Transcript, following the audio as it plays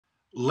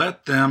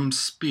Let them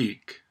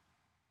speak.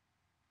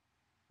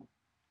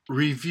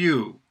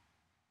 Review.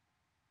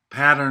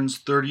 Patterns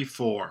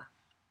 34.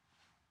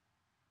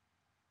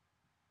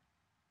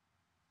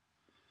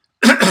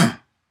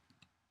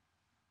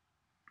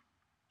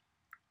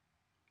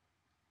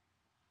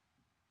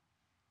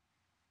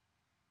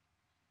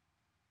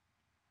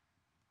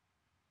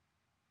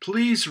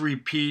 Please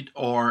repeat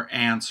or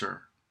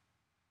answer.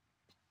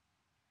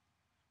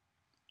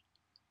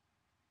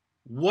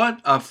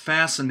 What a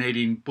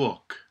fascinating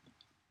book.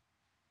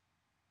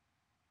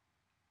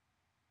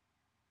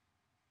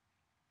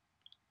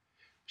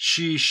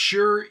 She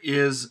sure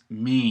is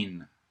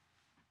mean.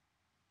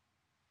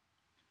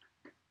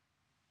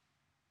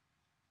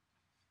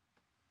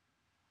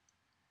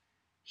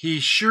 He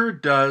sure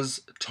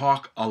does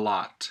talk a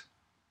lot.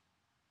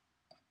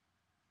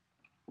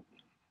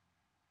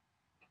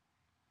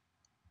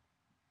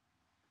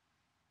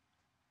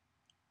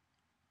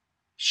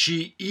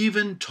 She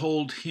even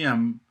told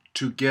him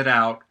to get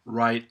out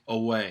right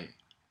away.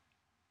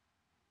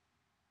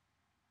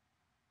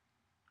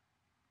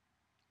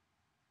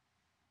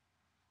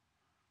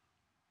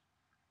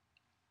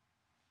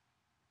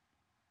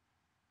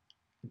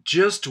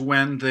 Just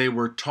when they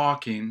were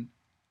talking,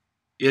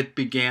 it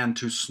began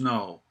to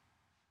snow.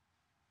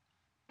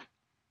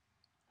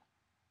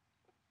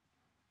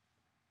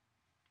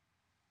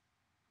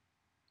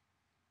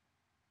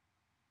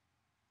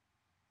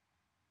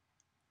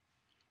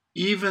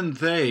 Even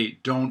they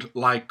don't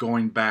like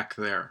going back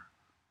there.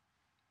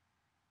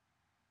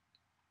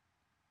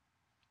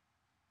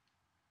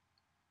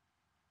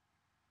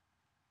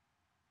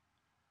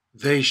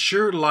 They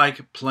sure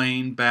like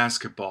playing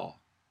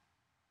basketball.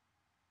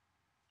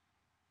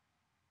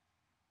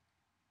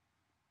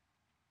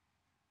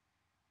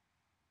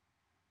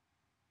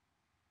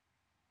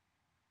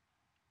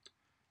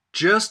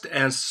 Just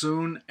as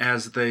soon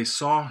as they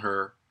saw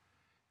her,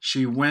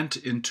 she went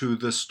into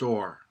the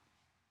store.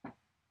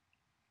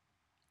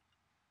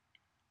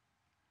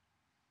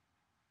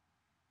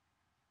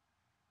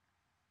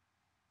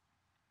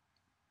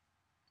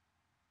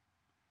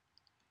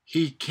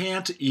 He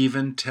can't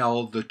even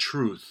tell the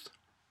truth.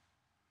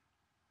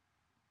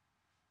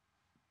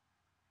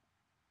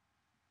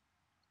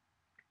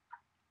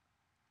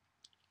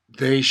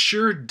 They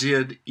sure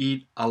did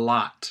eat a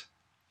lot.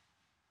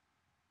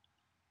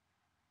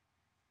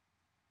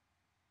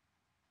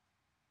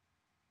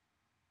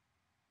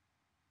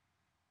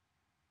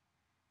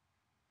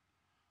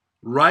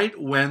 Right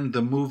when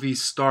the movie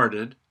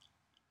started,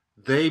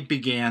 they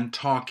began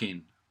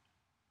talking.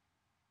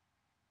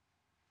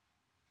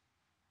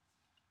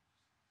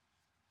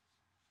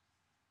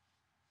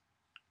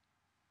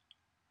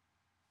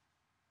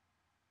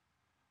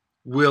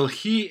 Will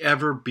he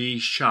ever be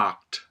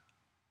shocked?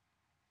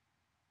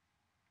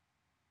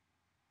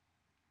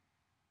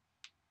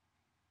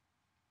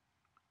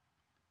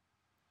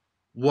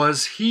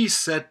 Was he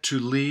set to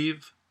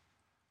leave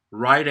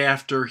right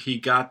after he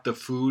got the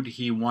food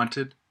he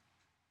wanted?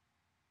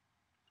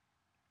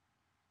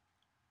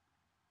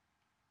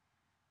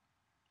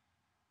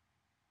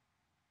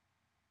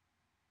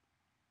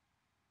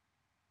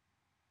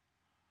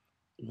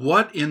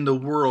 What in the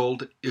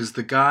world is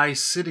the guy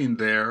sitting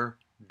there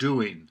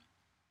doing?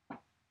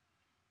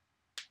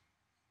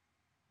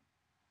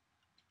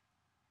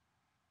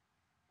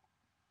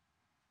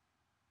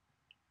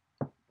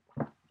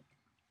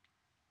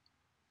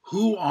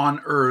 Who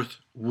on earth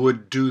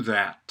would do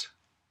that?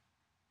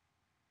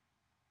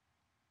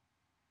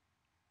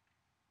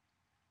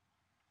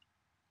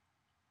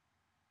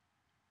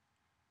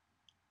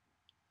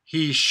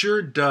 He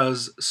sure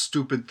does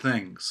stupid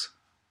things.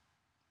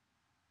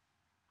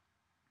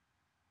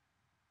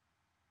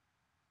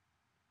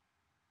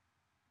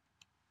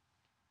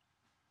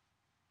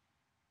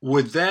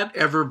 Would that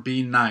ever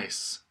be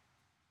nice?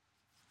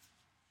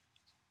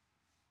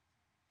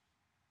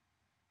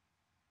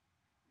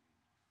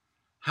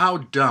 How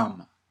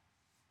dumb.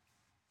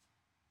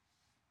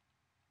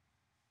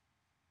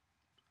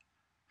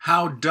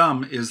 How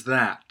dumb is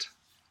that?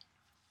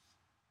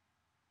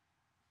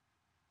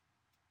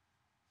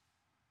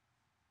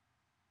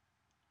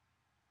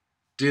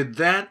 Did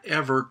that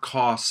ever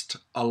cost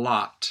a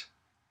lot?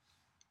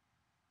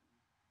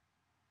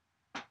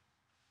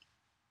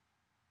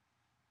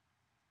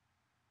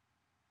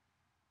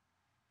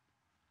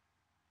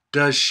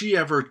 Does she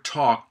ever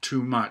talk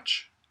too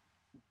much?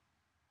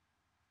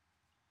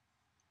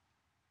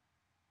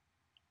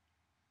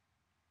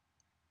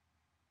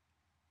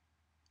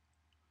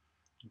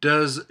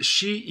 Does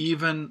she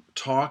even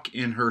talk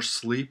in her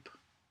sleep?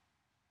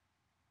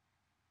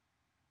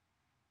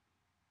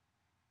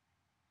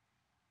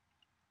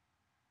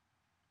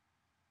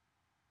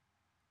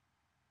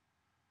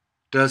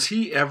 Does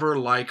he ever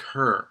like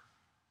her?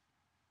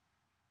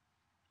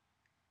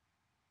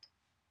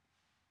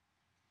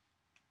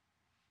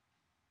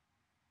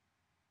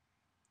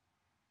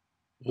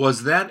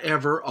 Was that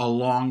ever a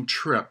long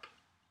trip?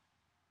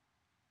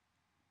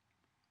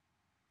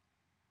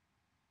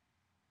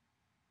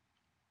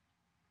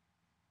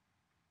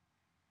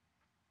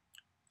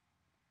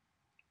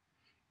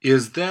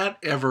 Is that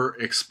ever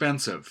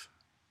expensive?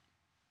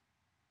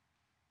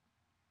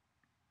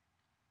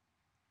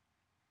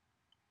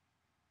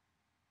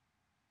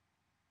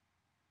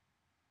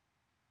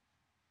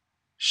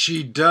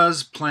 She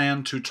does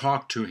plan to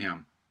talk to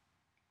him.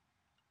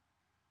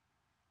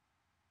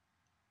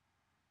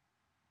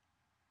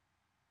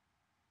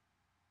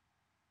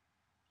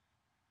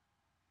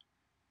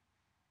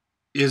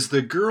 Is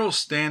the girl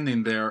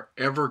standing there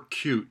ever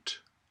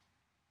cute?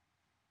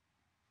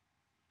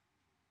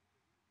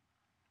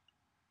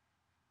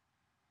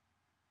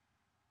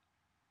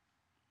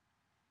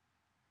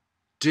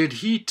 Did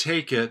he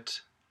take it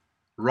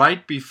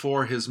right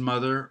before his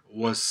mother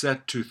was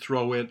set to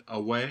throw it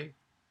away?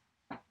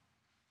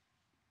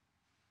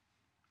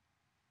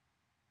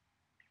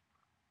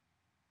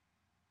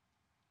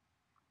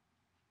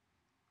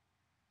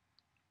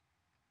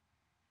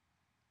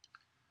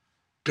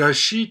 Does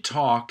she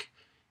talk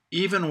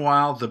even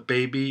while the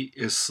baby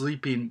is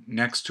sleeping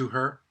next to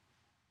her?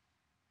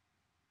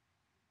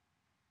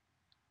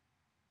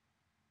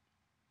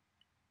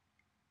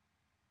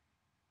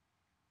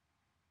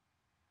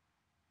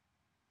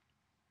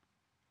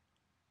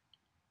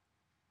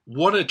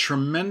 What a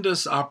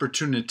tremendous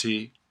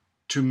opportunity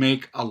to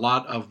make a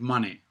lot of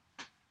money.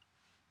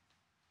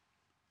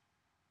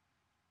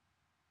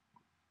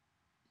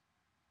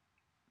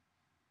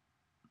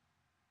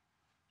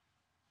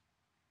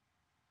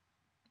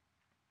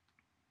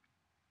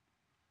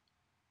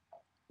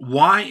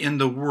 Why in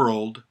the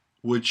world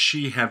would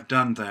she have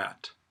done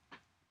that?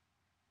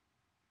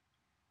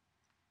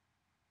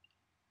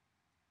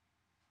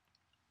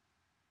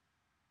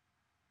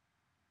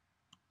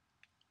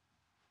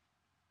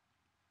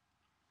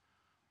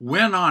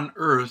 When on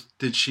earth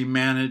did she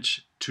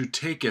manage to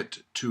take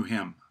it to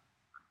him?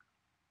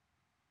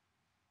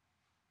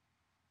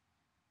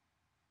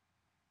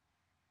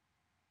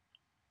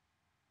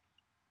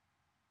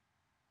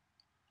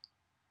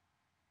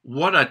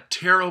 What a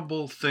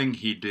terrible thing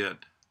he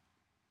did.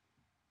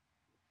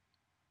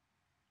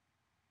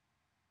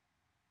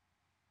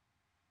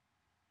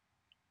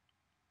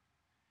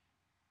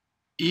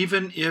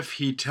 Even if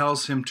he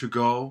tells him to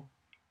go,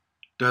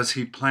 does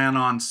he plan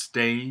on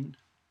staying?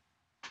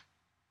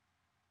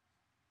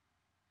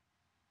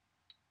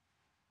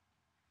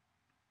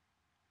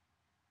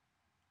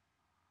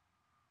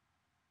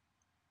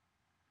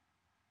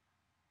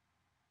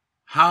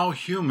 How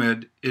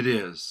humid it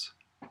is.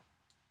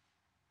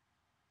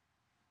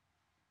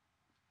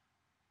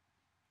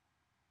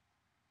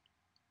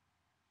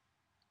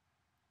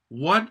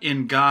 What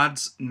in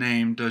God's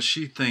name does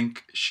she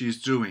think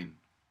she's doing?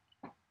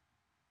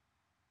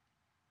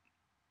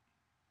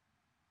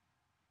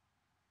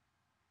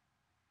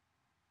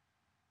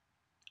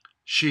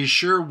 She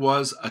sure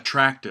was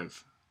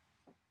attractive.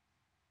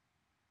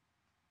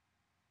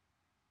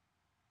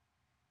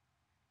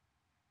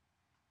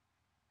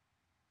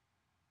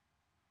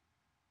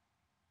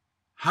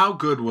 How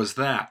good was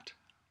that?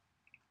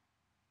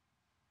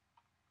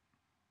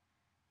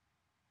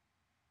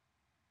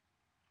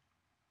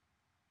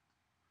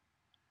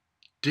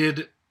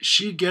 Did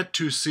she get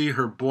to see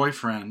her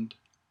boyfriend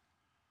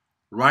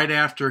right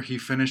after he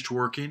finished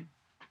working?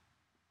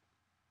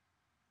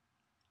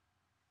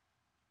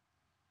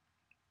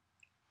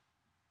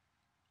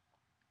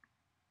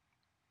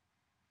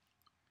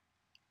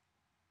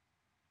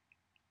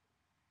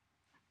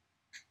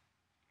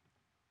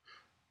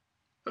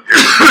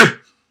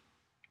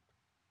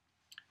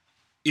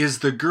 Is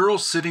the girl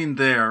sitting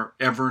there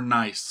ever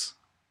nice?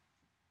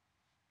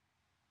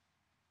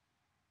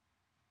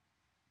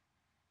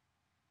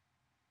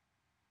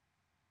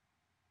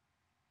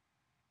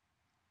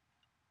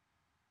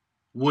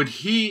 Would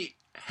he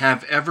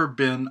have ever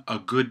been a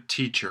good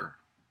teacher?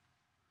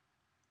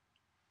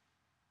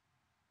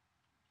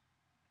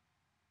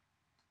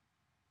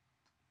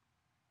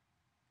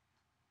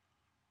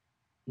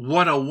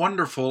 What a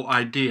wonderful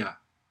idea.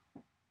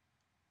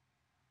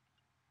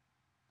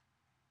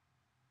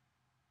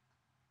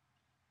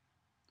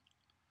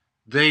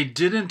 They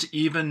didn't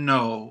even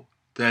know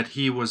that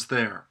he was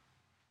there.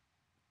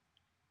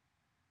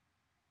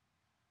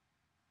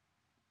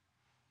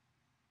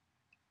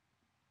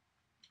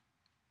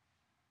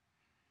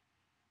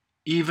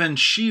 Even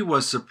she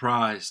was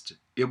surprised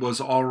it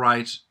was all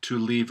right to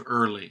leave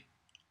early.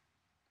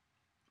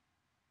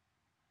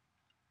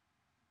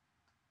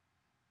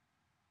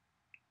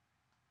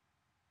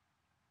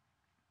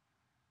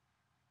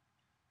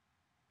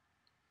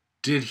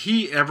 Did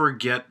he ever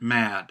get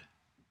mad?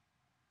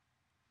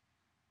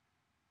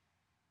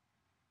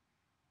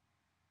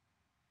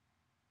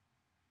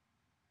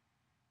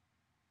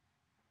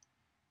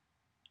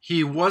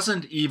 He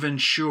wasn't even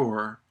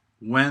sure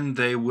when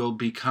they will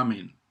be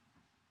coming.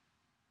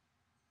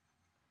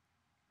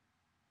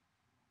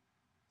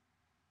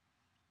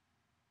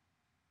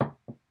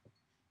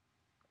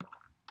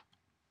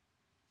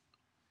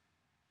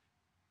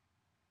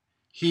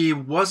 He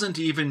wasn't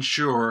even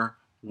sure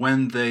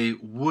when they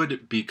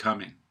would be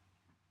coming.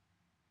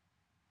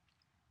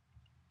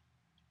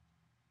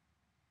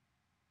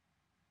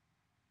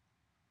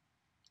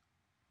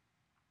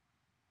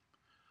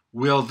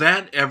 Will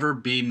that ever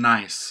be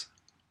nice?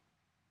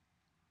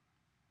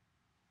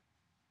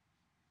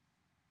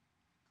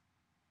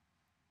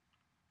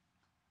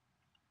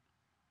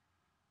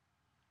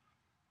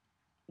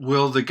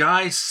 Will the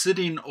guy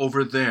sitting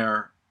over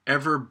there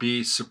ever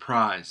be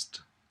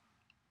surprised?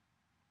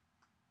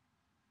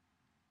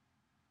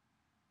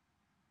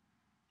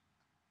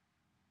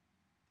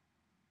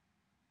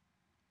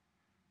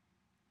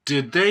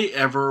 Did they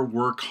ever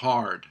work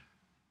hard?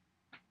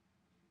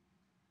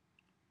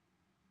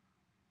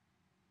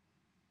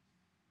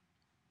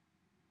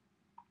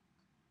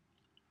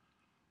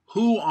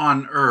 Who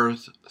on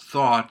earth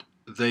thought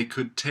they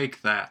could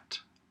take that?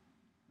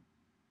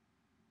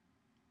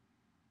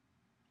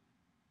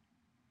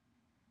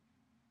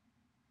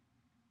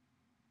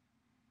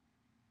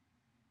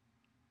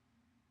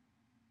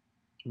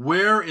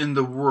 Where in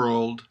the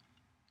world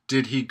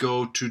did he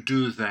go to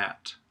do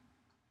that?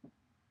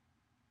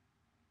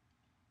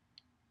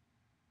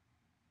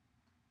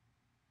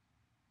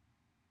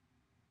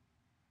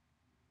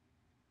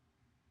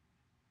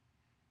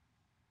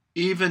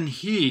 Even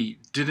he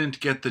didn't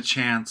get the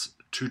chance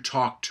to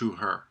talk to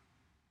her.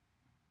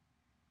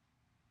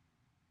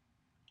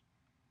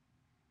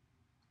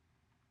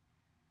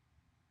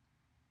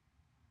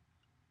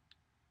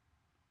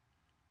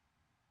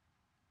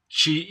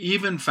 She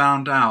even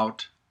found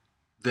out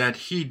that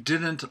he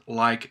didn't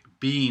like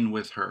being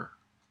with her.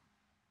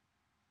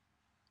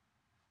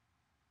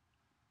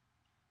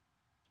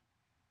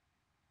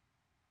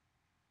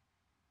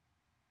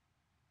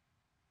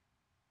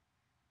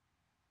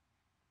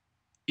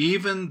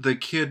 Even the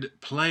kid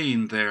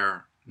playing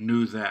there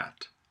knew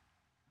that.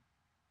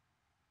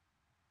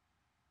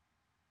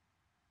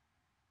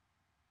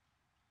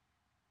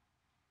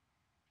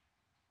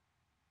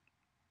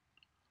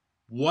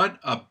 What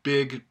a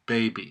big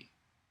baby.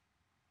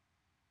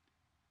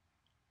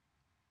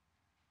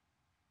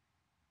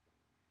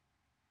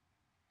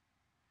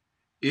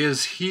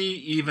 Is he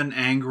even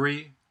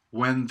angry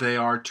when they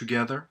are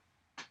together?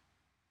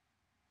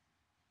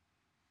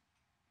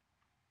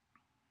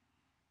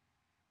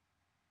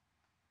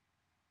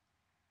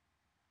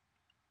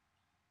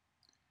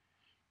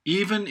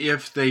 Even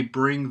if they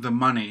bring the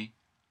money,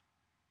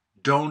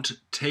 don't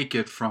take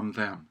it from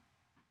them.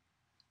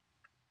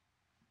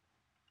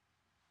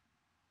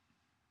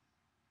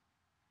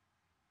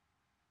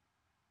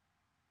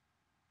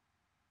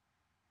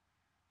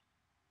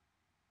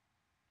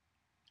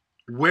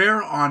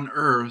 Where on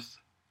earth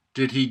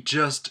did he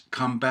just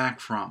come back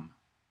from?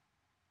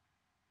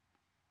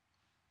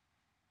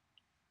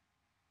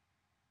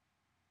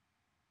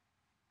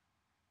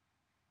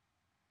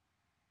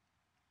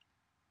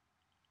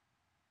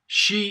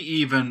 She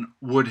even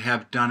would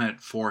have done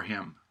it for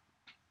him.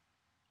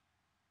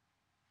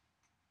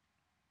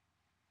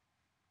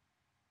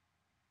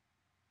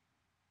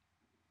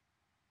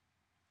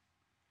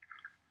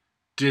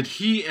 Did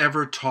he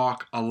ever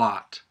talk a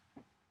lot?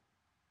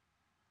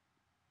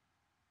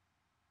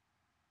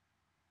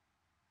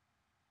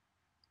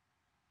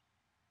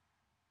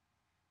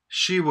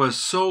 She was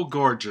so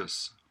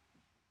gorgeous.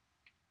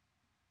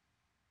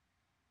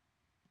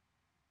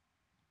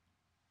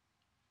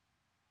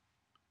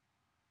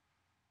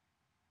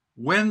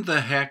 When the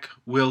heck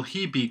will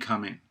he be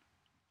coming?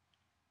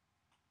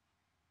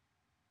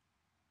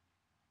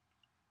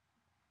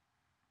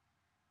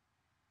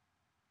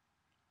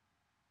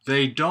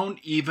 They don't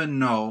even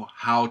know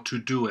how to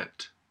do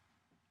it.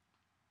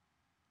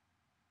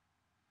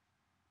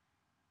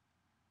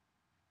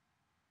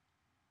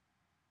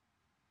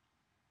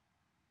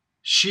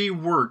 She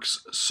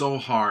works so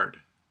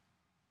hard.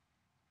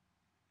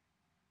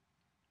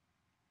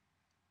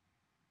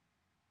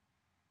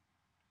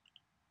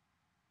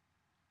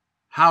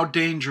 How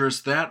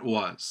dangerous that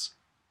was.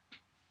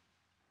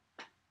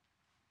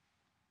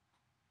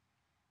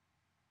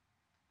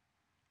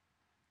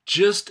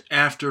 Just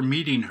after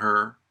meeting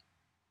her,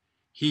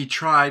 he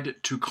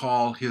tried to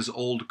call his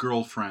old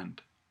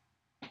girlfriend.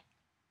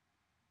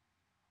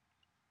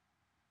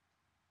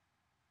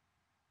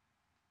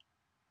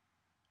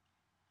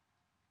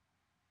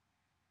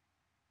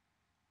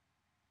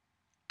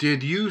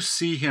 Did you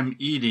see him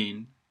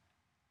eating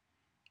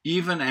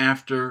even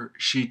after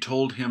she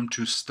told him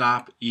to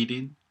stop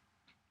eating?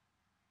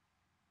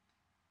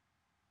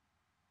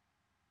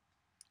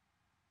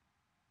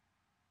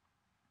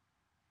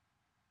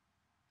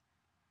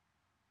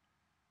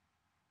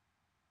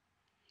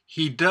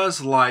 He does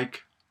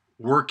like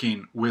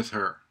working with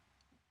her.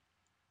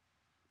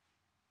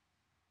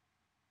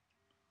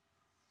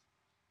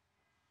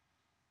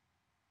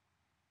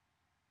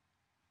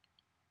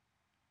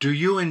 Do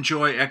you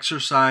enjoy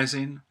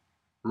exercising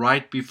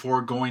right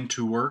before going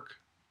to work?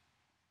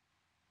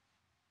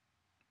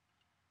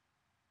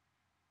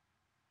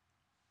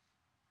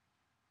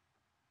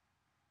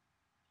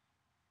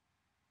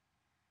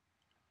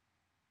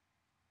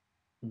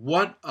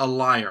 What a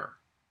liar.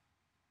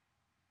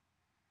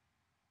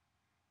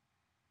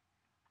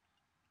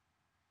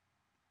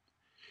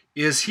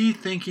 Is he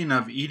thinking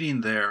of eating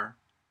there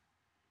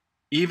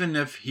even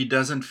if he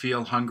doesn't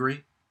feel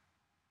hungry?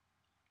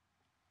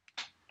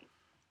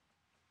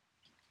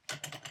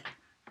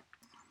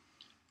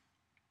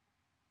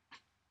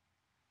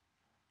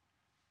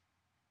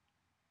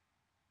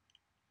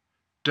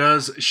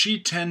 Does she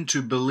tend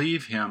to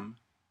believe him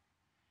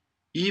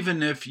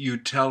even if you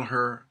tell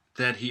her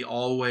that he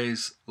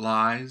always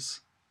lies?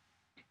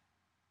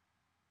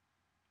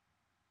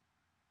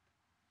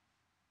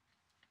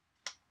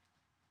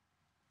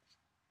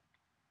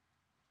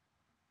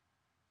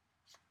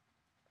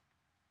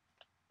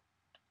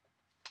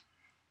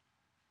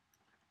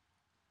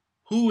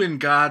 Who in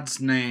God's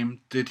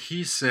name did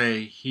he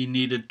say he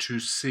needed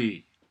to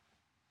see?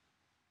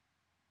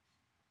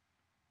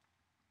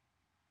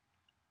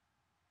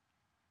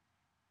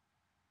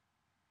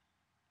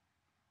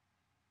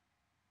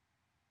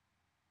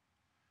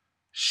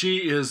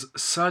 She is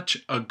such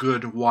a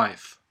good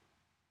wife.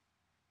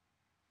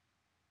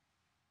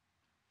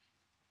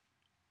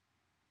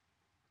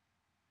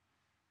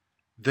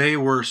 They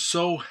were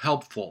so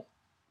helpful.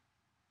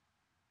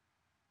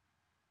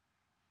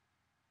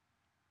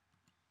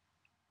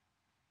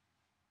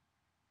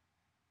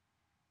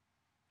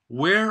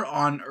 Where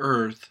on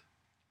earth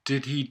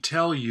did he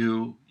tell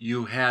you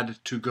you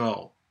had to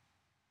go?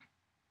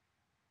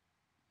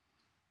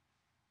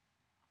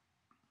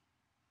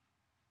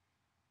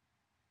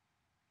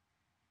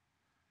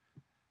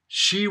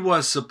 She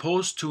was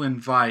supposed to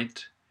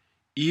invite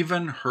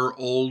even her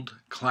old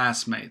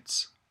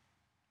classmates.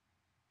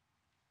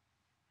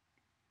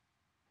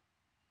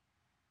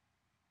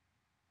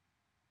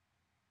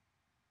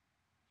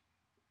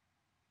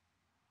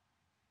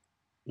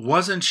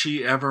 Wasn't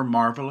she ever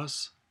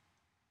marvelous?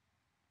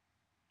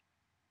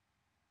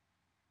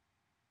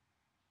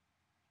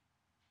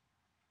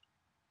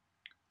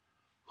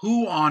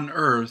 Who on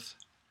earth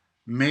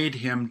made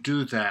him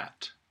do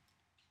that?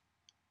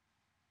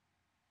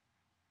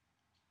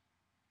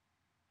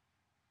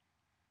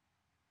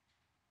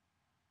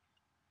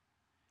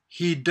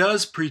 He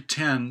does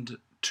pretend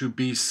to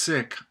be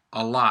sick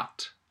a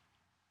lot.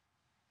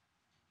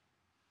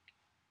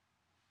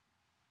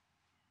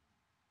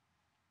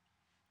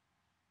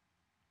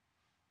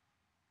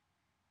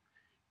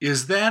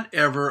 Is that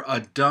ever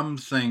a dumb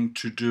thing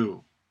to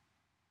do?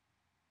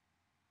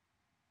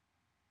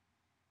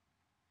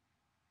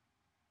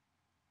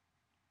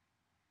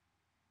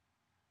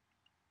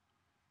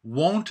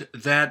 Won't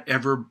that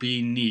ever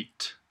be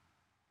neat?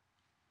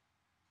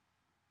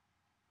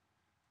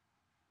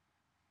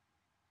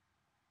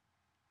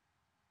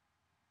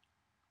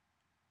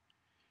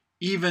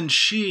 Even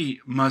she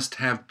must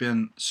have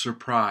been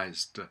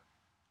surprised.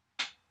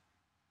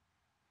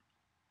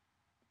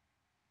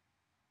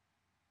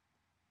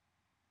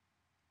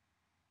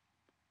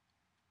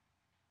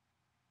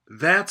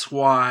 That's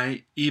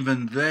why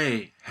even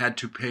they had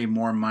to pay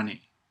more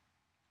money.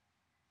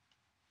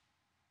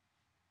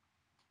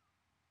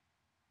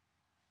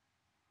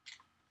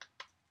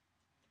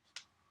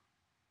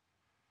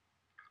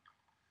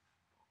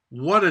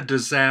 What a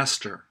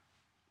disaster.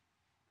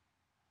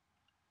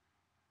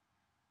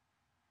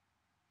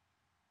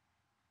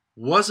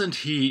 Wasn't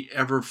he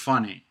ever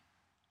funny?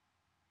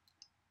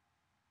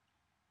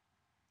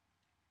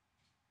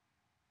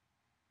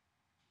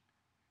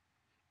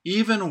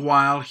 Even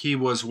while he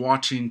was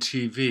watching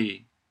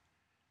TV,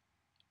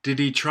 did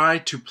he try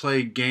to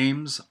play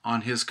games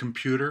on his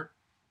computer?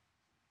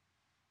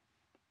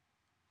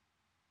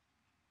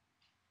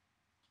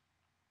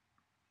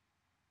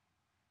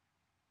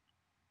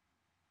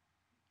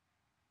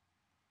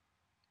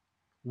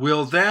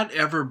 Will that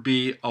ever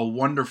be a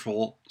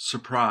wonderful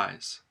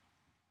surprise?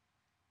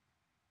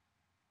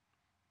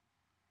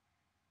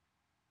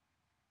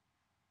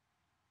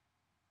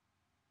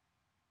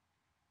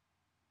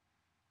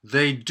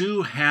 They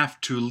do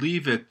have to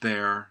leave it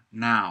there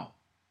now.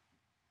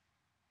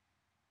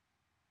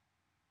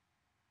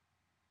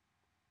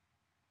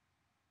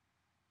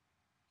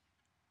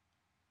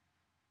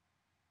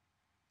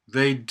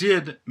 They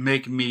did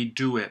make me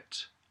do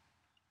it.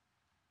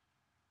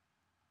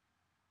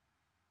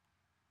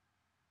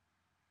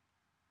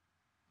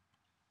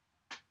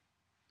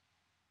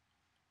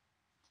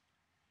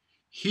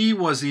 He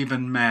was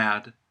even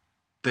mad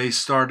they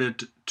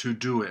started to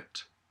do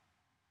it.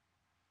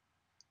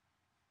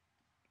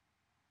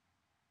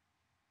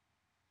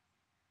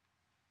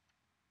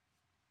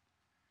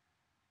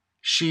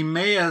 She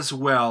may as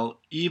well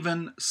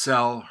even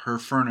sell her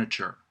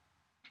furniture.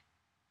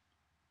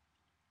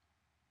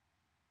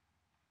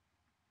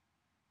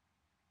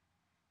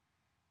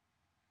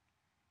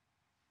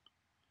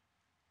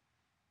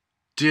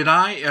 Did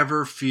I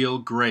ever feel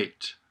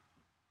great?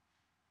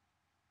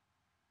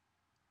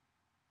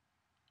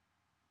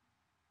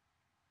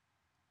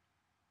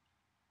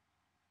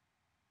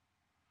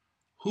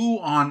 Who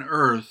on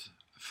earth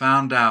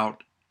found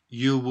out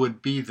you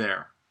would be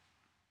there?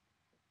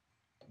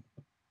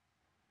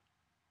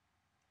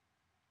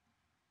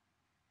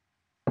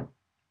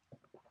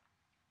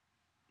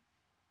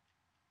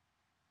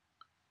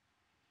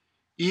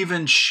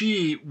 Even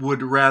she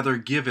would rather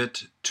give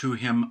it to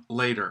him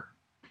later.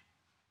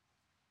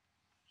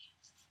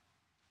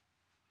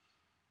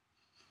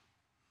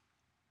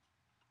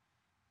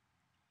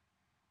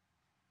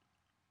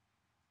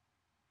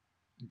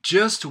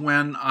 Just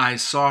when I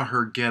saw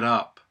her get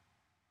up,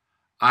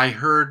 I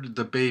heard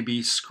the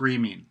baby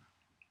screaming.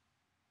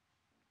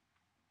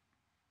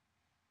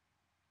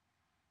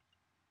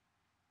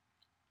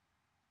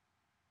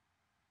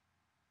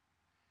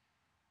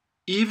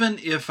 Even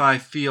if I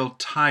feel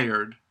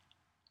tired,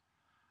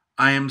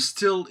 I am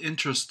still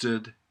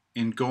interested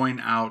in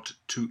going out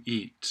to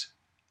eat.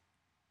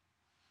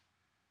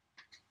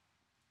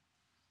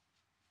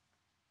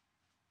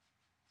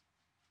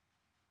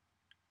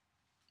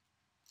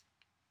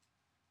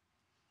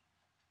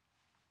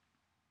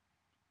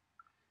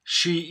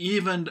 She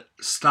even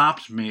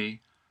stopped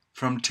me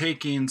from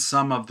taking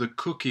some of the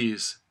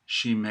cookies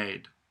she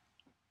made.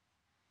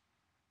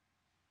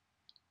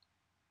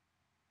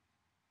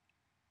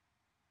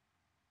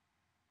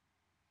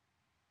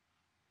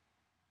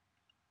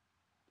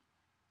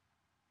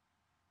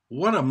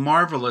 What a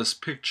marvelous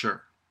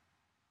picture!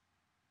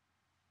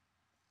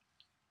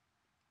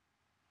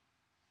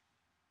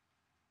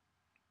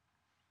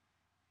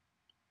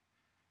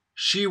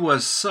 She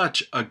was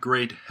such a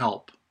great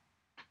help.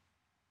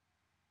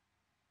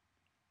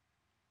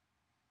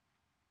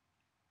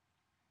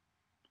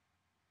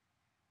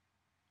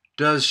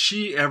 Does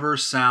she ever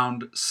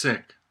sound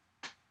sick?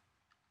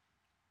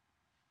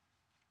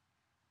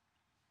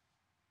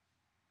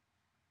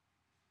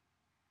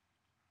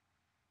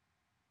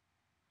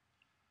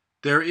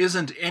 There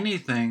isn't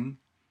anything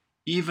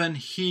even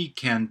he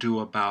can do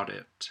about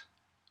it.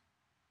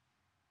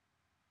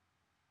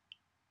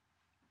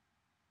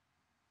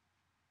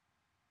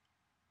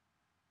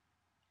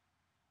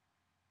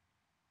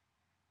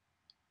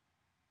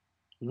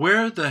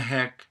 Where the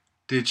heck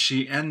did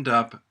she end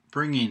up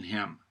bringing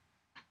him?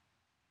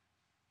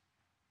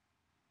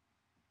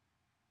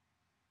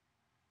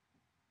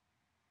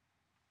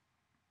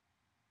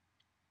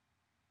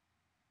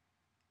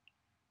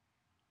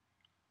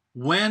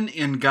 When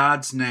in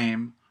God's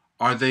name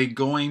are they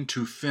going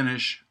to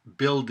finish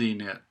building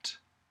it?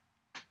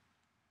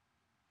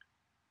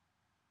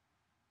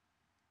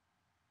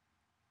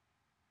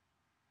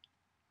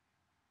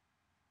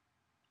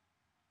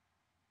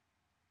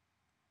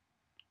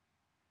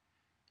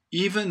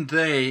 Even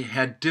they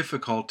had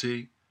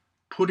difficulty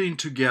putting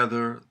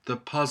together the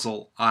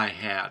puzzle I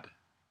had.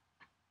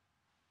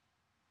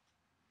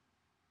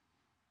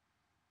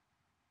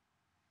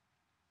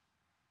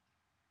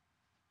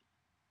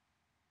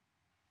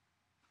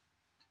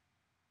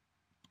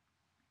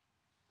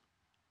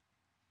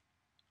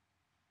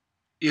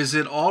 Is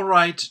it all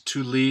right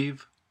to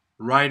leave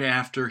right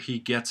after he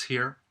gets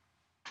here?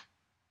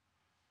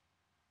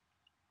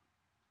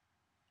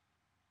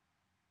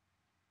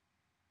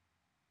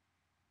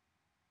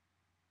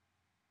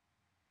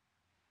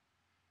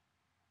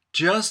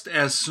 Just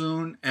as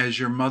soon as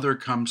your mother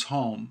comes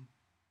home,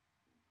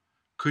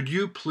 could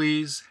you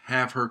please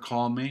have her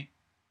call me?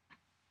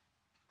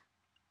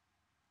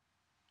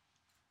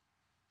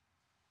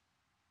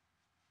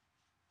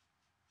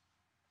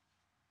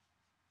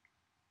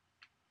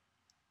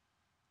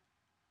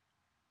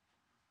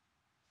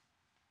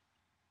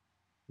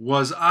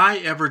 Was I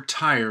ever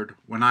tired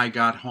when I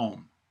got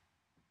home?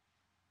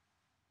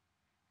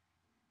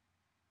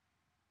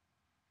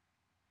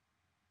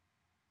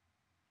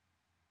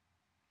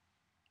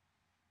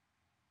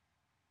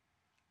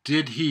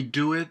 Did he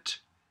do it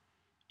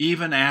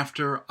even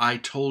after I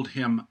told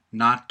him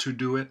not to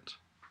do it?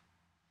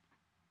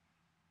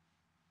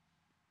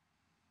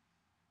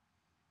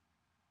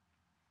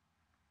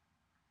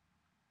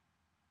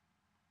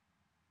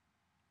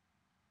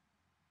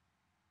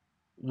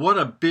 What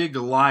a big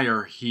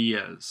liar he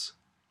is.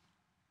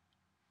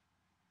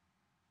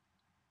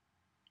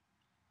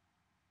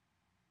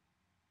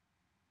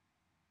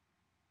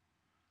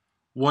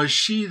 Was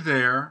she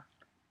there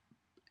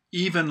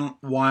even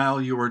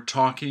while you were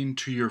talking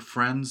to your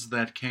friends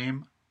that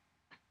came?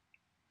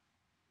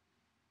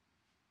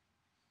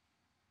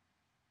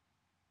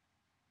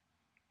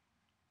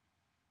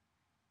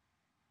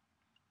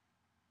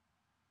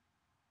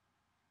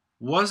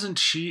 Wasn't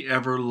she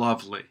ever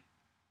lovely?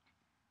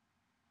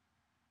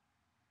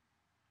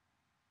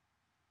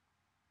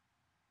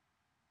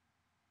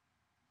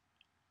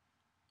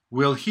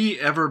 Will he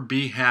ever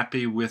be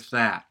happy with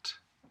that?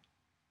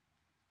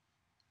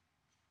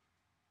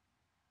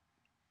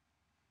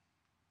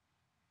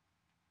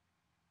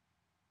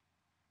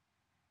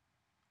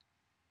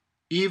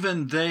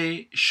 Even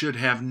they should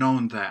have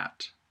known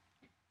that.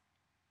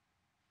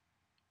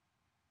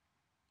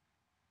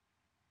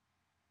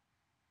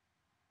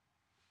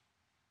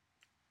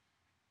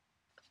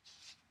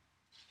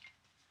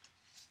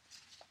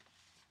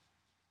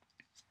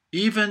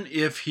 Even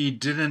if he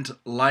didn't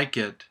like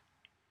it,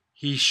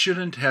 he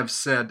shouldn't have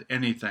said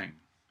anything.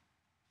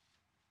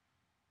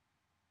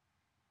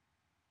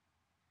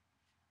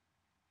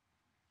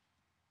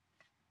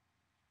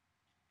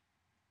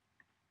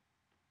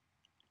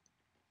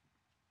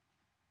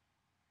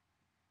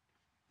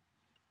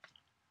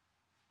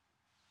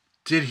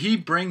 Did he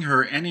bring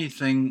her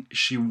anything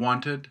she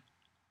wanted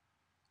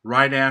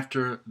right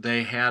after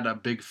they had a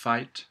big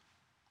fight?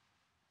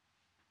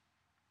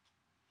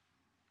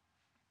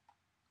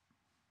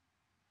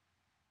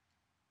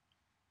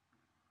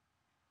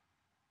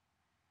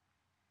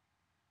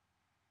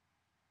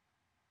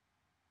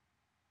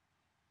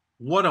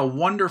 What a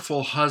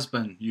wonderful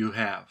husband you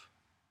have.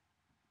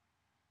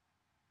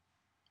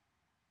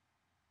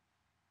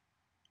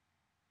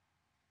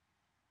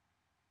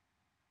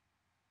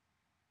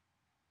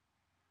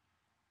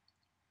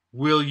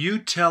 Will you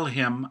tell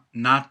him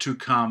not to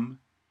come,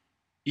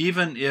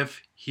 even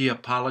if he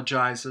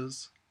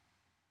apologizes?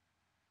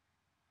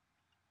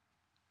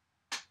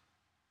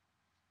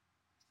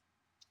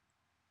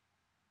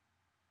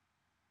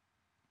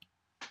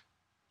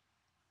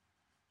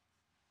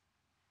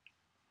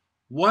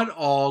 What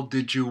all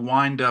did you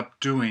wind up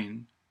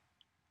doing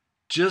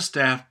just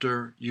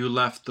after you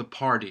left the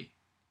party?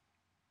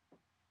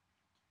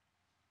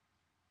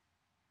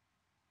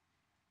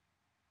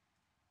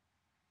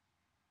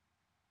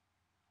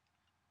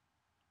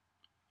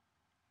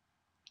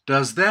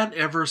 Does that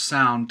ever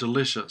sound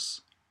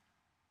delicious?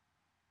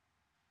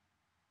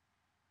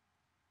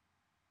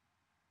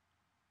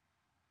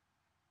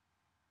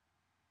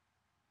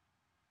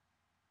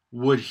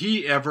 Would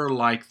he ever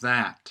like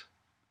that?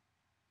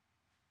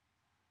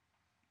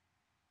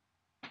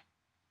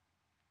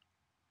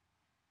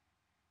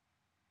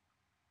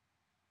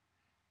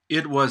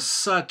 It was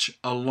such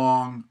a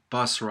long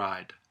bus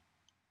ride.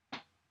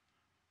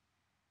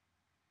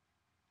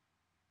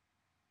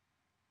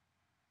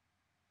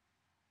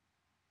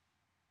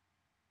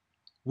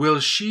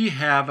 Will she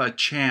have a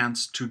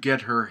chance to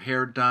get her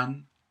hair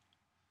done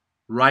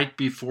right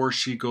before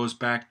she goes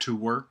back to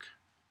work?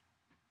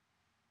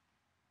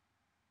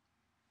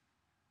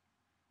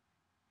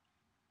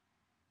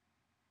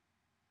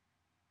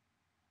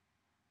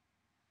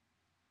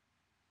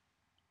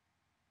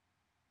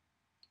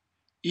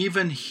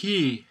 Even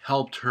he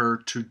helped her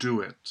to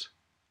do it.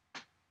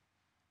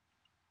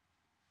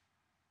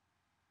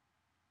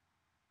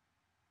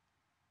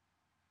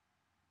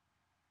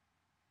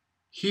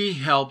 He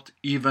helped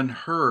even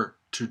her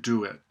to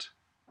do it.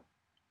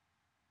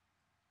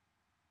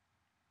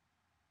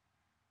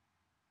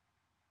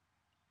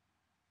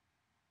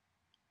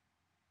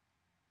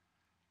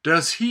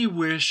 Does he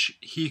wish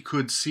he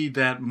could see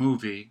that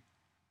movie,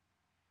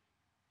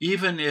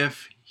 even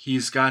if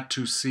he's got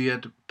to see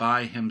it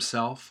by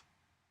himself?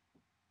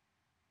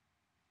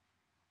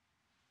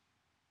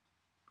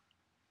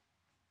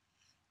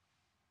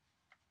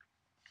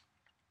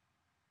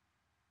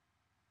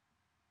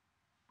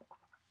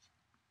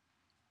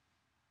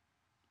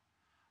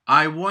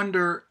 I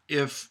wonder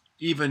if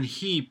even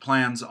he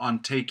plans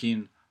on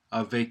taking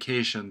a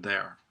vacation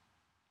there.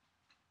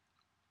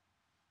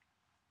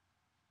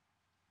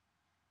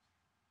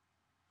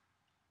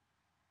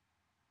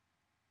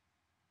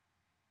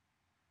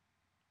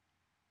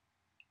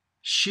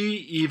 She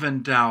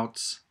even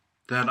doubts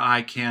that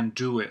I can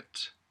do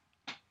it.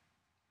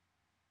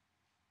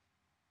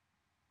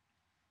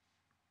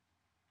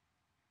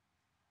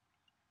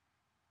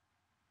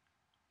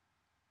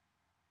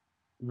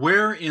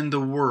 Where in the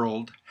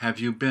world have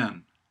you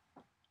been?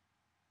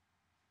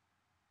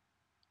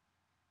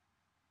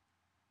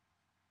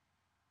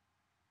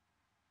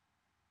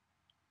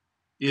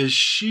 Is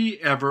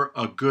she ever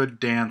a good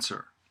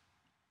dancer?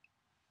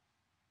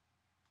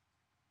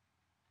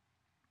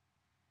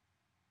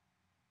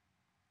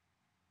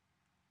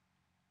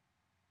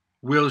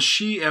 Will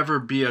she ever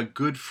be a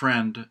good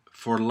friend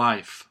for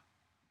life?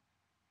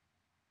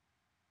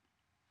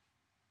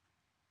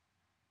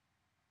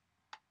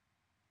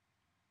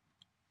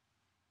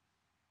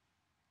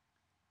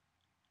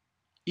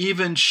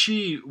 Even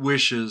she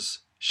wishes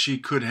she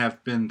could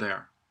have been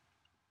there.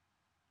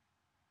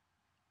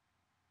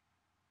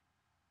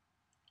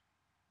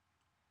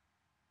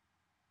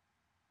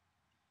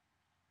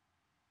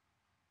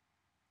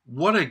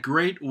 What a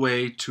great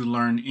way to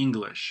learn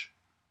English.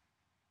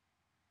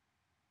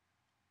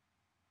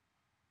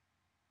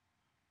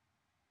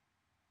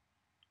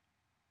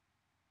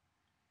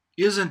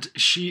 Isn't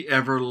she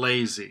ever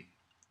lazy?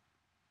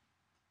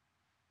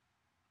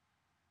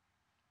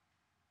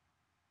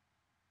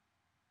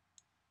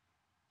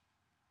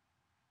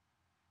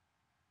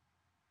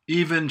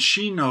 Even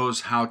she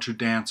knows how to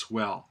dance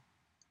well.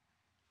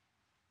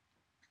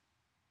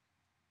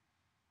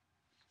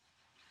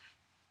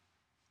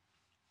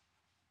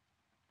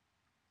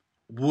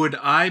 Would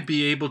I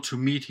be able to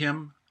meet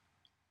him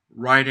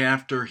right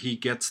after he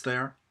gets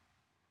there?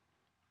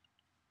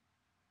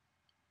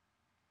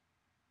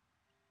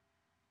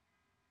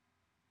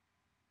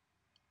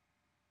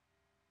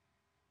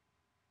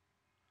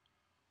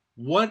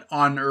 What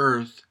on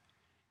earth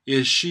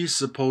is she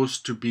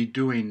supposed to be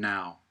doing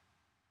now?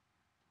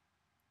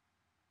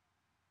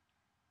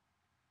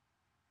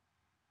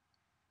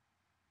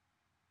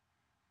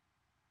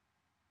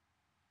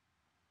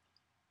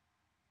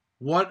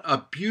 What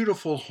a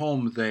beautiful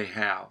home they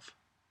have.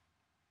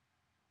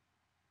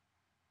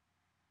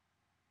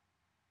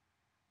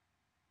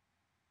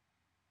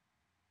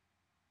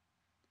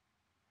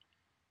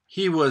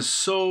 He was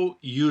so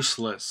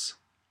useless.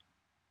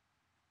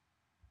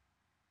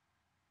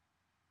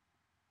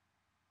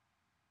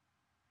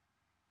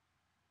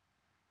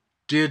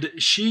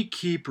 Did she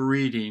keep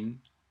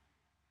reading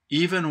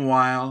even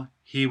while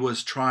he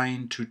was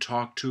trying to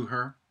talk to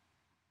her?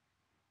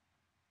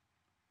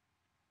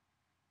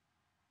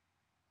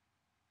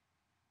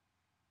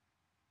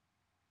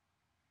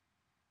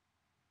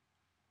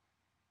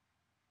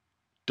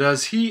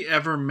 Does he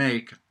ever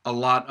make a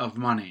lot of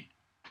money?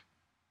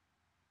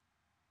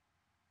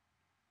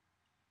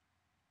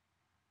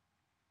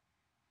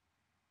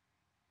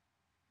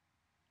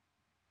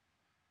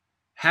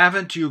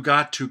 Haven't you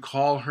got to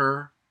call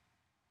her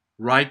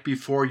right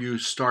before you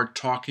start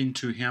talking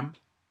to him?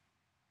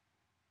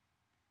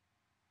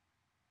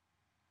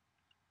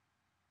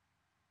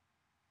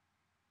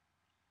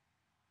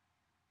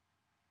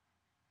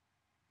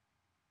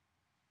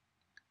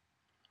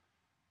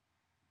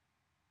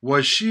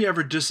 Was she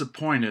ever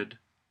disappointed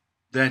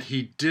that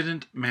he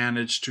didn't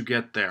manage to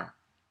get there?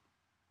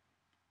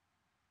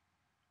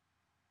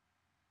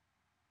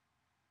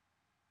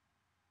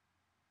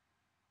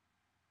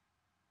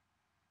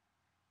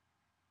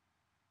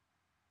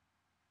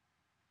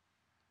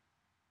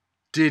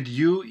 Did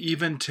you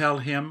even tell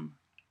him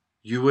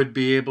you would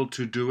be able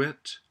to do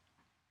it?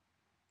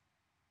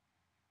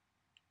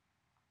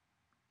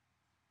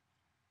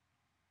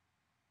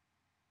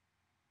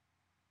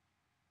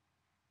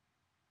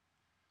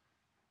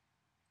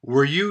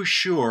 Were you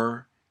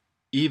sure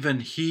even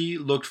he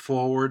looked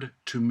forward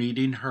to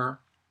meeting her?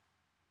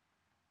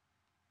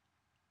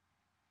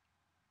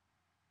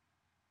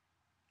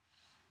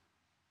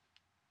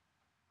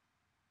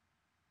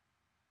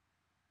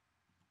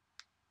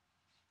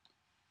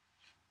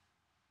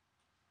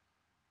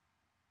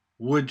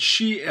 Would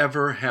she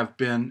ever have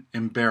been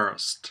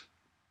embarrassed?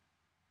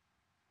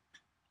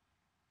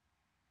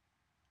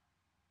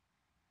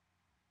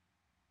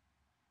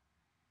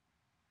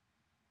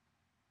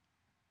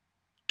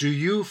 Do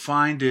you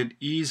find it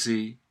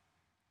easy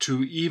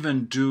to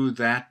even do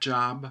that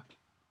job?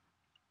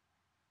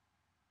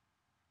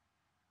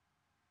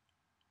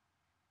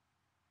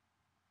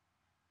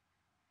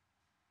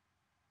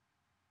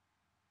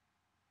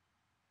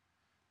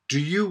 Do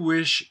you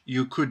wish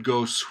you could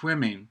go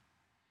swimming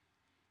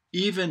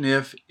even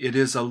if it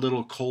is a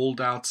little cold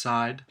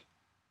outside?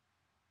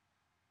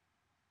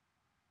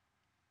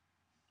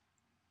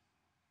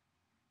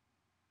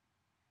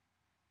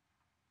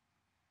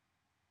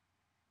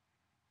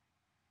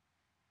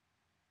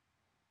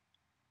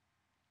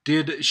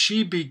 Did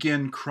she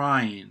begin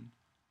crying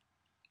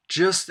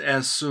just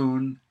as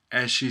soon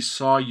as she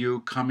saw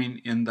you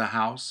coming in the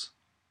house?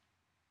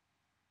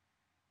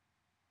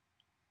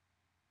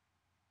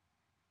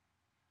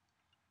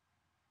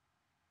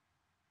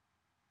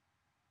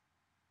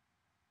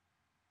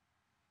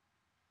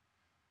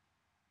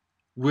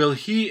 Will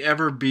he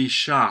ever be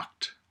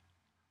shocked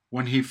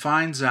when he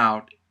finds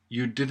out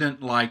you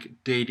didn't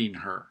like dating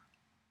her?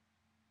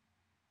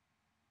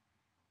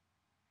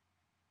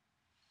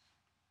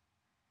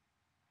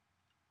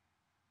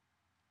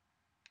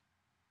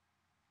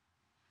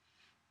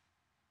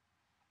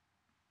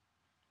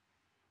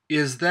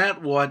 Is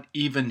that what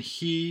even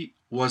he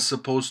was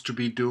supposed to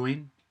be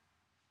doing?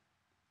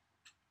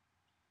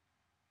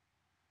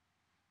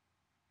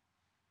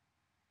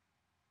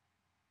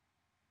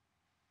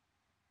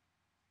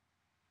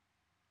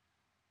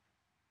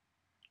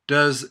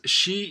 Does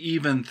she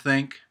even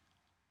think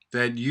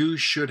that you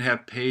should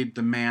have paid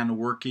the man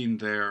working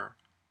there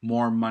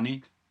more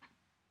money?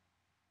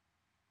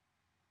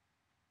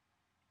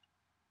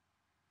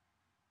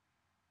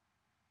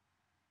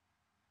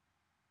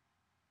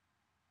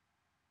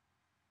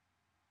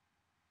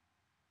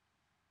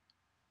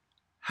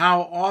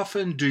 How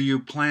often do you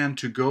plan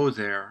to go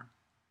there,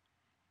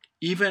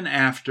 even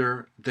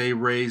after they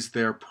raise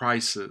their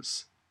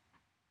prices?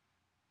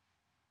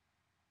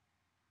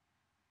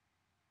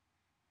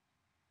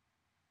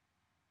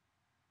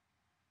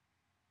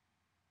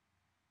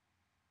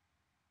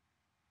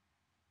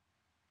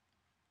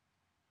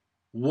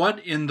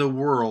 What in the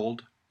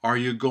world are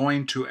you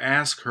going to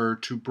ask her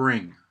to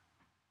bring?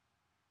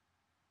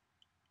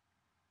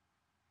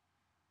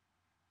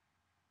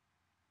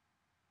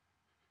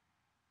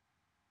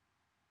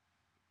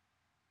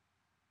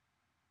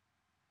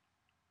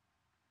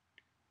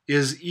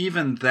 Is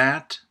even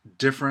that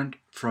different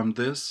from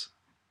this?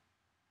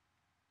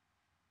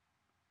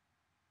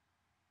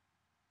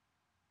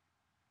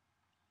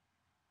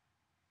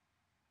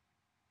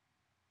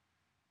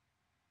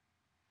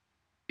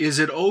 Is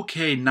it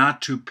okay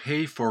not to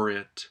pay for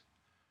it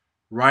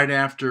right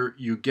after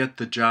you get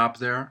the job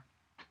there?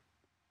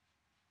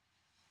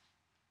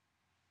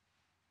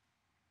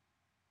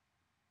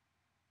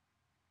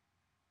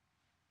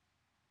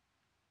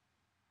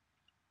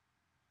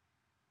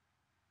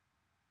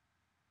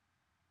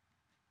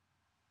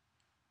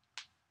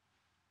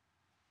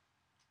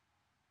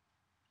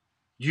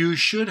 You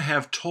should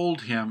have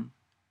told him,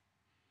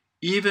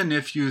 even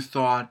if you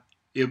thought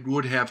it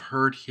would have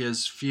hurt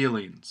his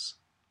feelings.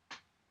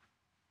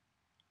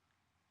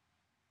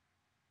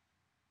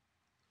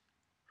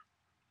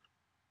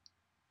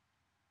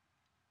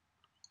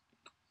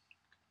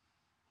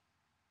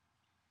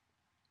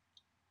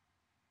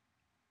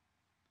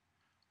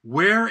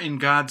 Where in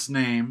God's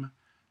name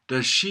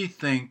does she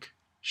think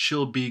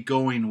she'll be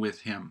going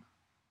with him?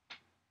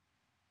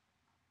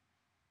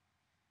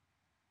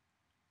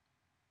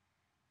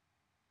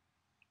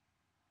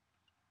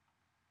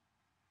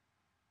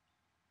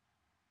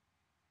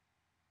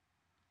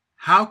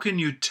 How can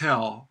you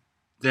tell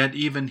that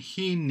even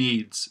he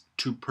needs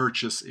to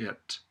purchase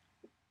it?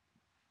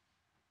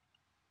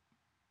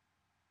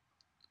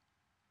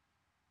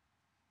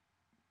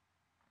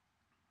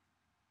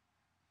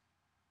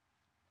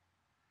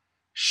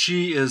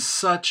 She is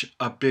such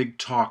a big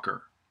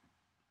talker.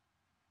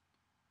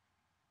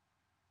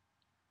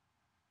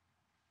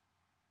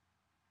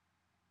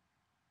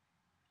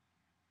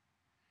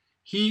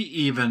 He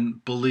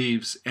even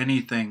believes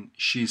anything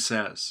she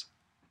says.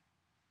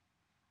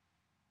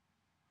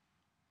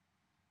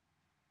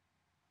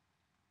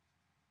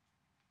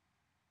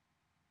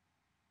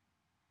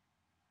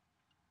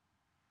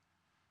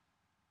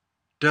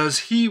 Does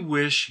he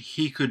wish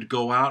he could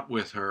go out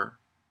with her,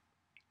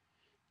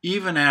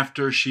 even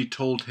after she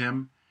told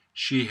him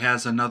she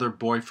has another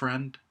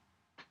boyfriend?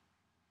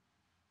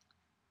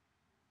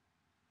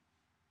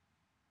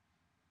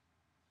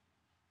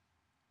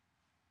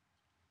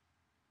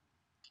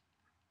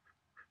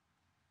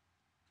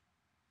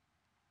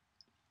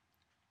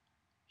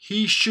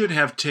 He should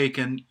have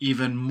taken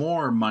even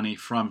more money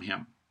from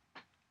him.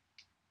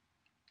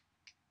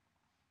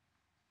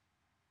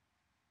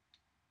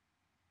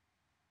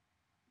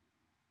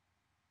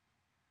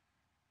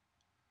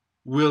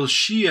 Will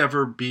she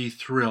ever be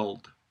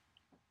thrilled?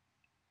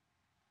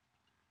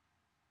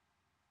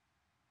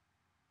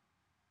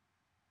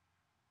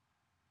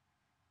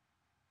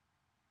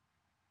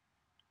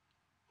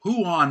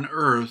 Who on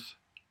earth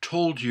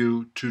told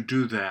you to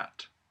do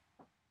that?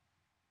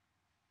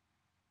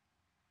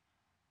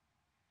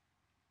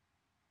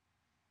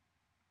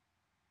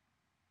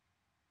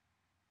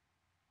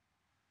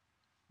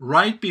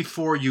 Right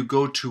before you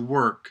go to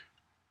work,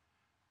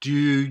 do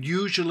you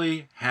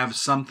usually have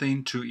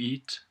something to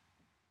eat?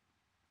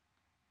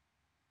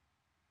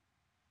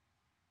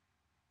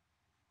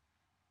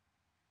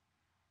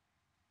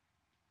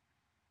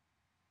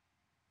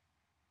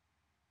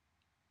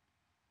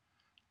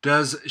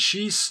 Does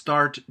she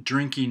start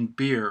drinking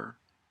beer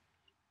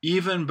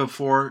even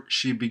before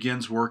she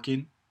begins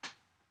working?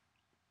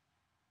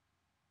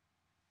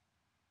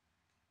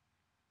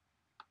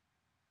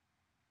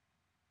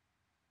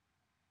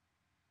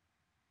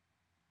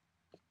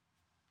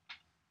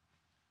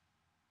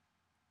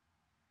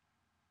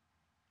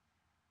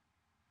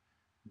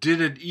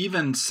 Did it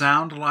even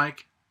sound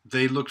like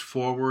they looked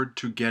forward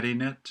to getting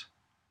it?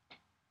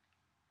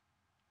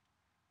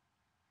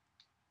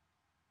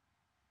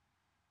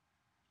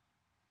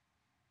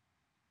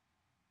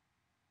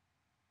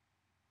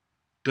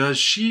 Does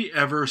she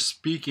ever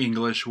speak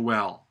English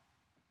well?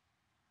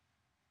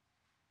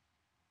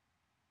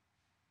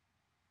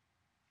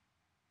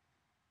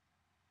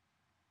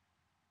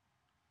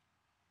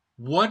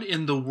 What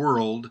in the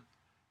world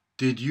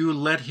did you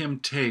let him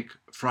take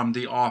from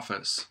the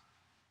office?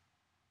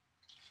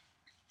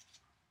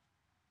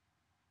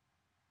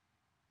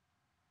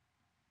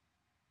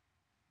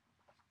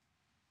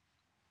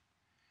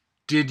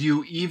 Did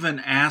you even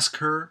ask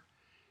her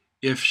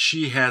if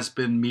she has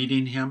been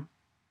meeting him?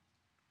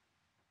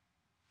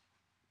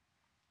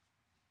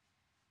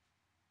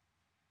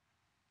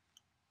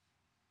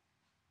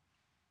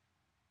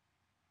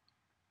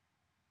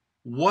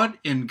 What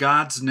in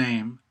God's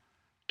name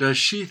does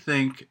she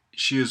think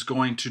she is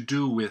going to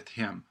do with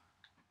him?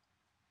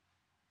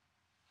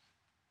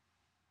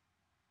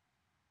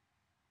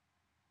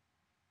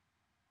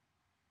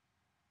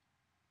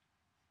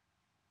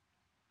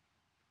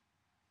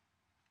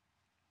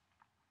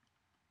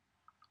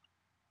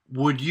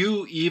 Would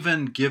you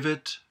even give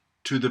it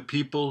to the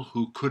people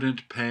who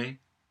couldn't pay?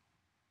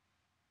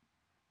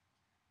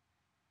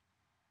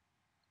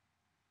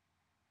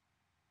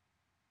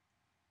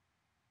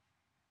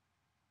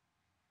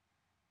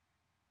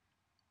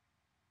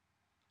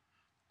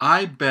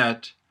 I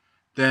bet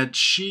that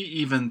she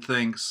even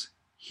thinks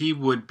he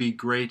would be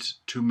great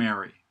to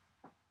marry.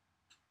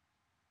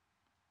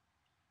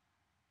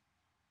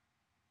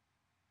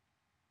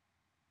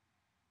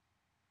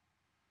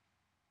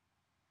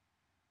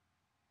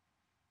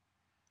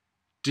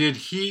 Did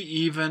he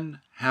even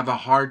have a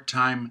hard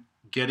time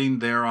getting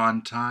there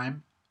on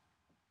time?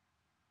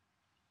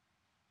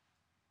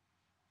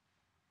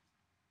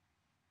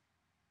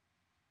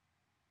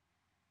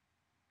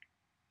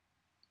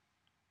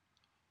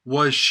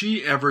 Was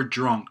she ever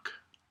drunk?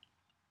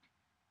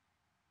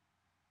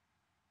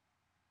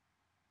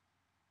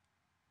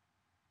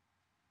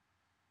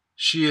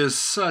 She is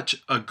such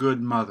a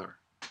good mother.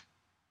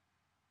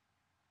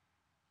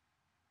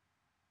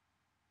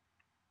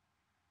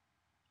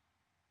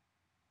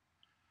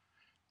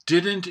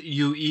 Didn't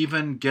you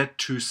even get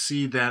to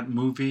see that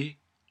movie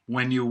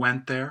when you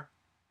went there?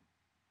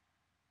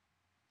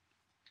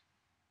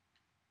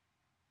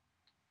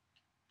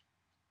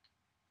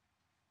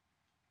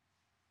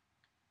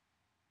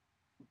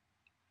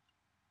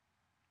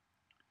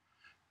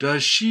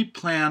 Does she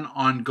plan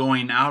on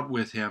going out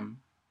with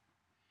him,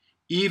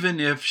 even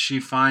if she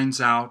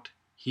finds out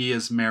he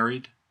is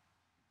married?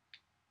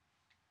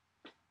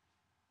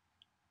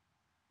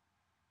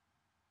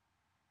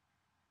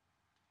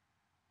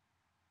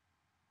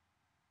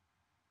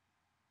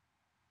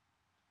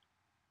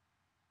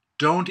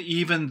 Don't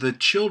even the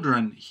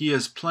children he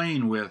is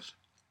playing with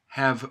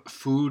have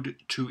food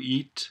to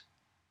eat?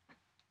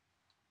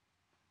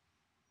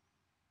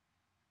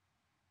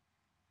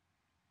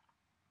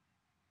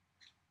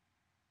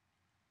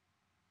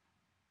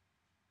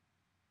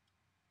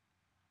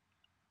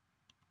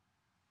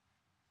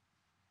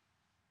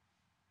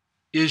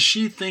 Is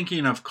she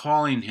thinking of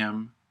calling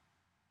him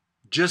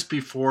just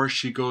before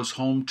she goes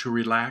home to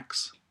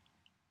relax?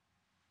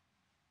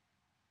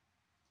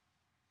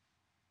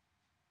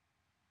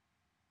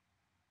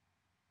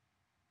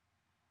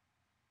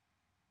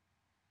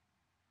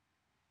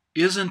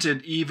 Isn't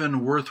it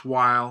even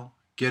worthwhile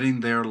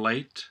getting there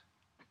late?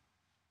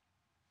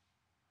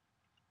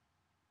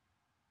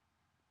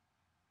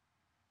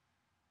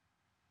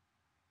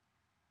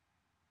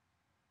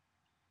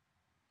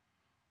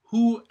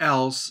 Who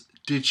else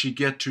did she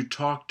get to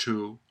talk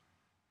to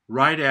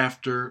right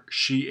after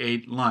she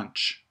ate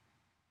lunch?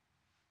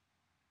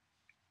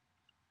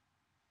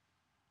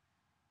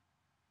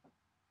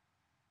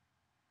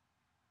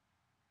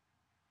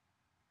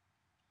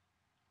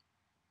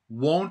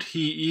 Won't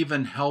he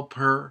even help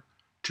her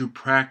to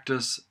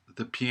practice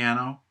the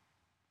piano?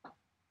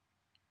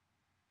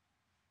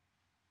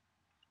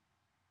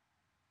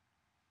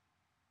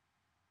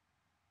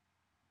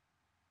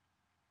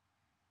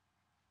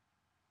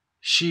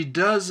 She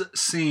does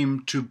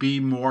seem to be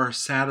more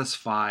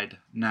satisfied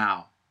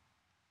now.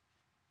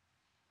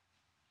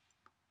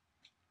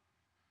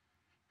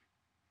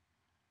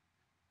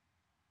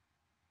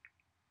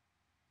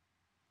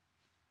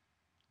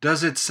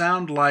 Does it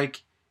sound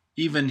like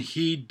even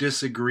he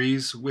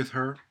disagrees with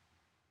her?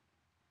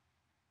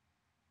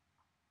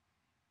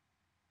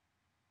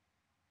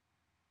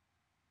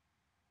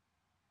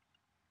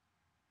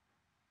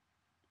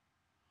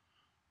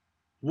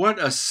 What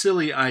a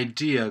silly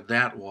idea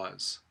that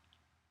was.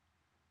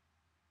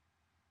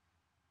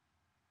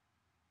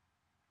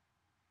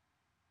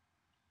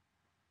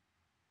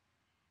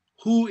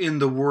 Who in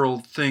the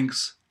world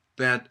thinks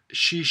that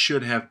she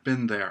should have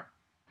been there?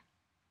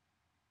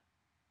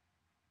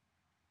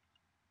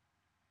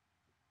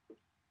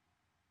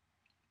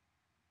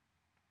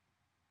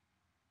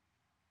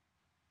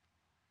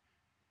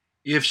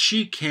 If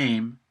she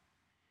came,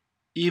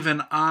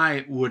 even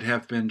I would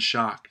have been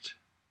shocked.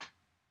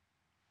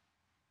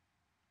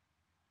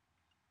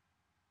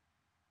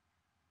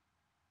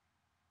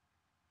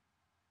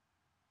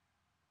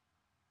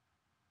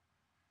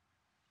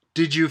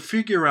 Did you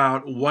figure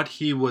out what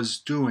he was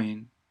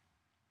doing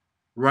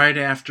right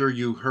after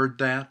you heard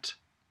that?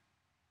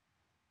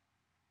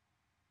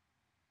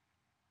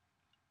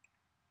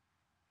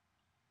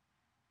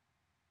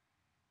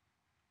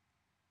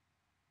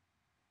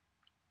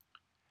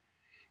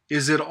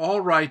 Is it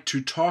all right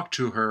to talk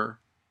to her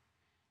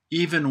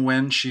even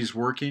when she's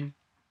working?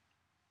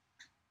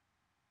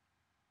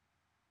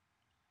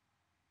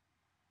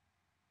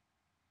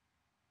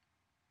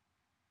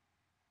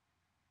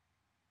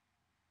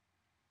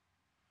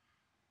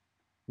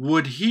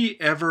 Would he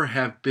ever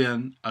have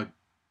been a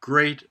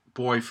great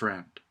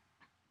boyfriend?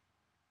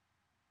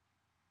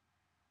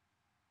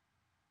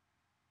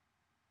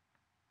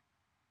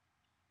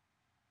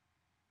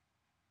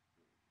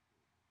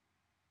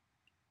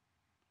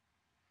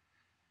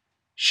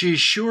 She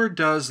sure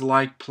does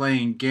like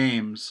playing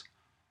games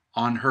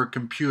on her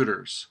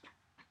computers.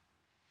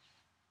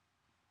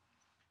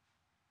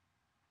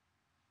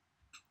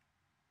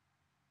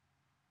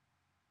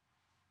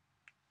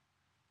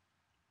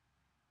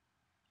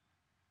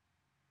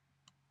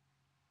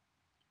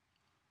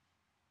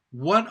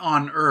 What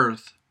on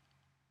earth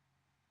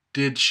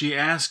did she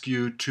ask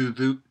you to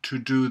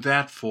do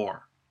that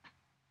for?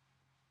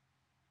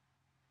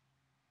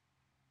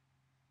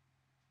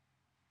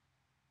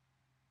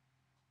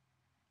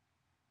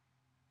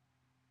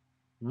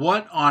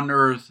 What on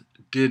earth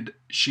did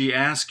she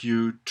ask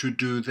you to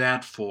do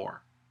that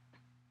for?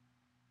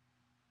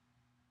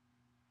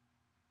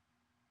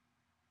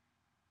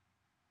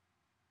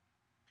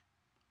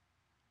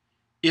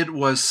 It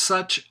was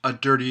such a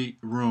dirty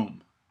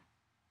room.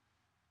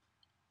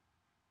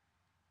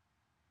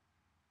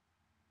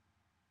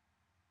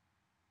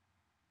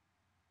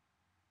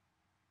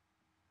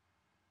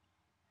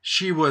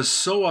 She was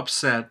so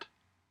upset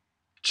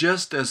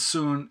just as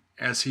soon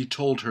as he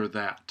told her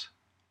that.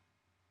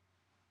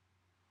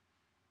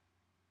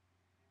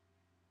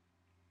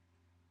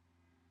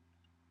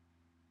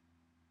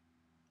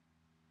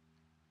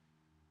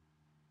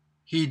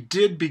 He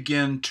did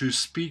begin to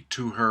speak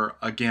to her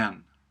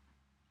again.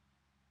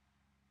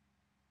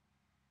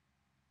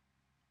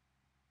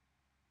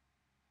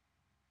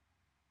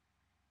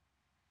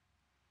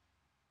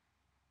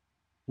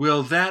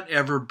 Will that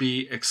ever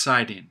be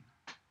exciting?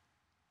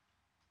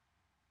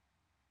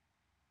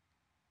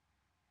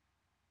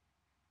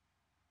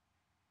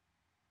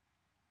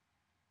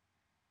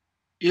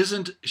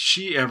 Isn't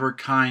she ever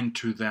kind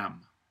to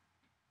them?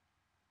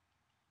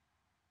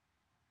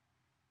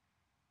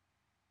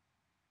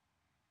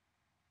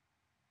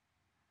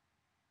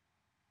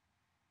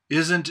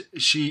 Isn't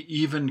she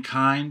even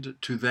kind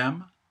to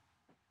them?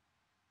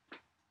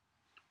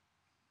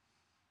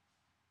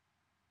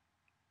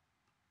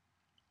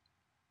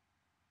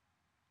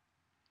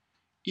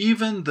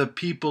 Even the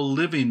people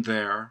living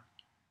there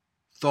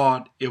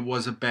thought it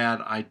was a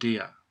bad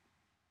idea.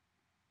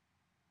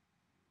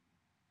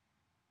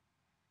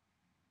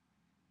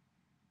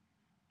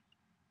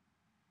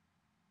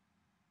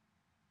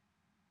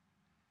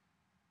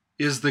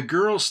 Is the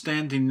girl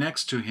standing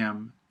next to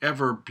him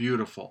ever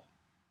beautiful?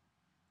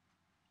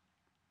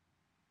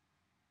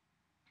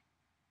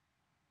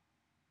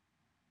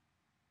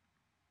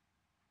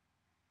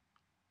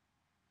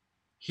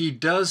 He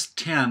does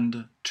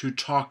tend to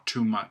talk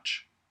too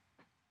much.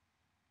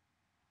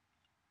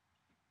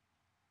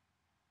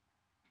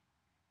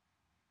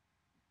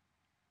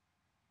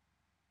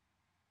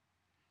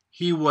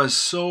 He was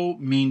so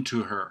mean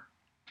to her.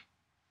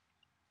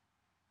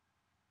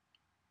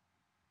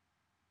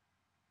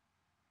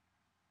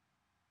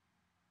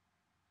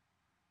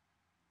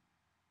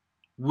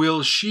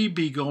 Will she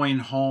be going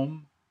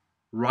home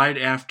right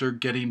after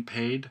getting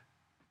paid?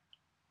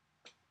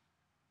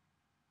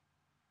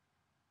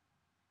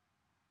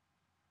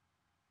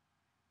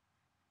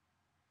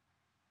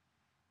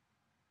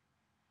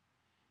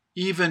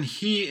 Even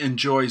he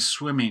enjoys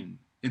swimming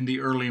in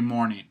the early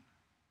morning.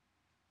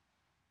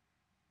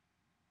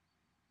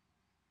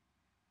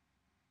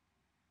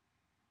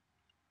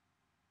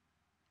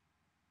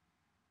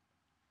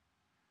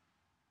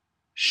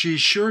 She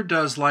sure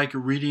does like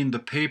reading the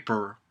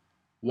paper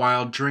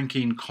while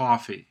drinking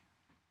coffee.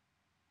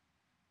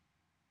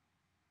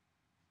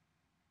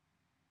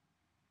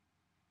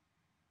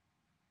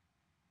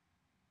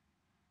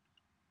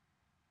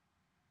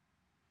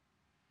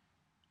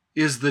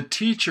 Is the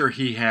teacher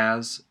he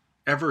has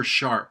ever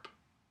sharp?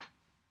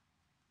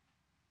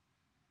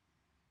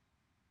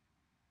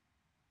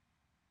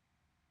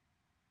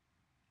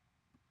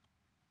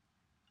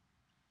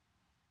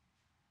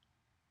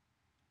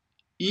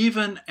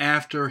 Even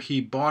after he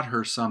bought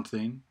her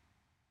something,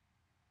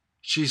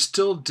 she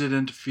still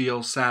didn't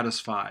feel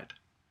satisfied.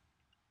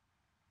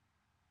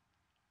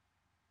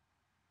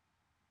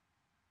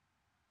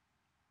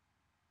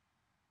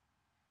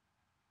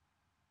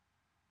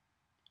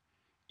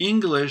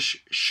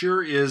 English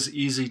sure is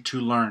easy to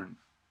learn.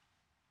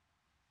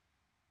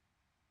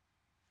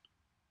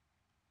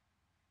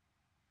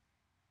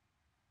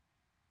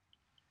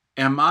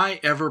 Am I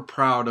ever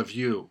proud of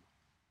you?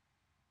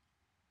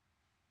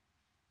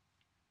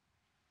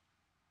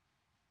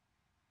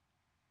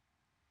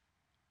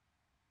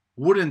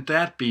 Wouldn't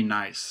that be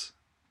nice?